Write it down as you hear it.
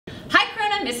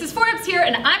everyone, Mrs. Forbes here,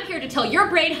 and I'm here to tell your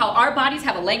brain how our bodies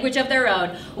have a language of their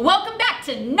own. Welcome back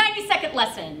to 90-Second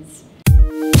Lessons.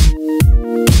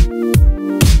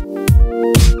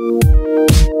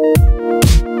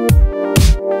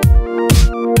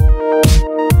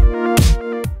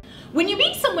 When you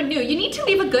meet someone new, you need to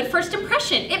leave a good first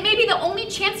impression. It may be the only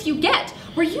chance you get.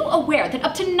 Were you aware that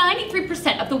up to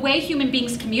 93% of the way human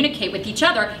beings communicate with each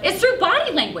other is through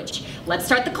body language? Let's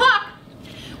start the clock.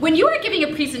 When you are giving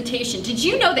a presentation, did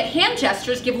you know that hand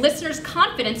gestures give listeners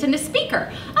confidence in the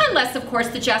speaker? Unless, of course,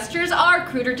 the gestures are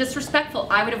crude or disrespectful.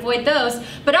 I would avoid those,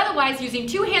 but otherwise, using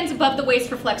two hands above the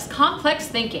waist reflects complex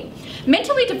thinking.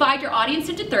 Mentally divide your audience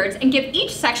into thirds and give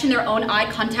each section their own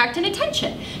eye contact and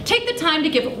attention. Take the time to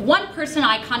give one person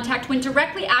eye contact when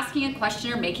directly asking a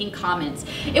question or making comments.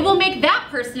 It will make that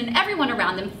person and everyone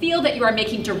around them feel that you are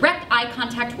making direct eye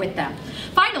contact with them.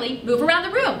 Finally, move around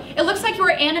the room. It looks like you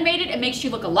are animated and makes you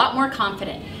look a lot more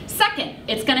confident. Second,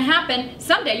 it's going to happen.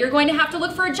 Someday you're going to have to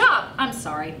look for a job. I'm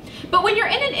sorry. But when you're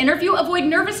in an interview, avoid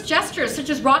nervous gestures such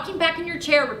as rocking back in your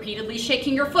chair, repeatedly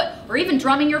shaking your foot, or even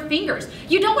drumming your fingers.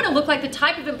 You don't want to look like the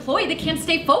type of employee that can't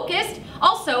stay focused.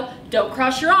 Also, don't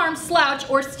cross your arms, slouch,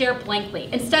 or stare blankly.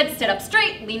 Instead, sit up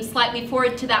straight, lean slightly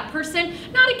forward to that person,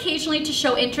 not occasionally to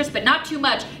show interest, but not too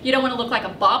much. You don't want to look like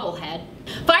a bobblehead.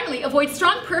 Finally, avoid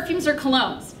strong perfumes or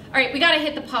colognes. All right, we got to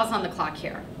hit the pause on the clock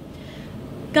here.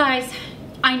 Guys,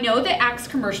 I know that Axe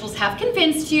commercials have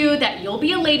convinced you that you'll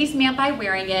be a ladies' man by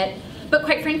wearing it, but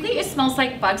quite frankly, it smells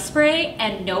like bug spray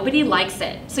and nobody likes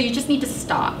it, so you just need to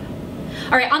stop.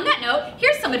 All right, on that note,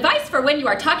 here's some advice for when you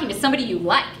are talking to somebody you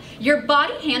like. Your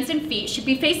body, hands, and feet should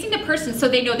be facing the person so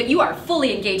they know that you are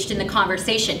fully engaged in the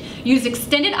conversation. Use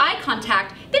extended eye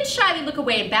contact, then shyly look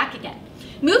away and back again.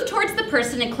 Move towards the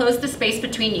person and close the space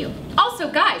between you.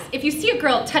 Also, guys, if you see a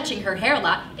girl touching her hair a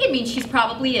lot, it means she's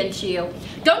probably into you.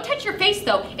 Don't touch your face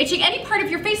though. Itching any part of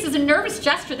your face is a nervous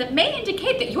gesture that may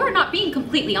indicate that you are not being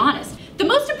completely honest. The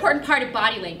most important part of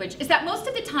body language is that most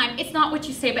of the time, it's not what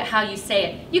you say but how you say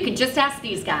it. You can just ask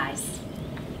these guys.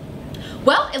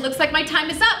 Well, it looks like my time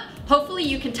is up. Hopefully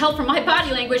you can tell from my body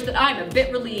language that I'm a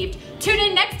bit relieved. Tune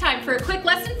in next time for a quick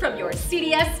lesson from your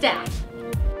CDS staff.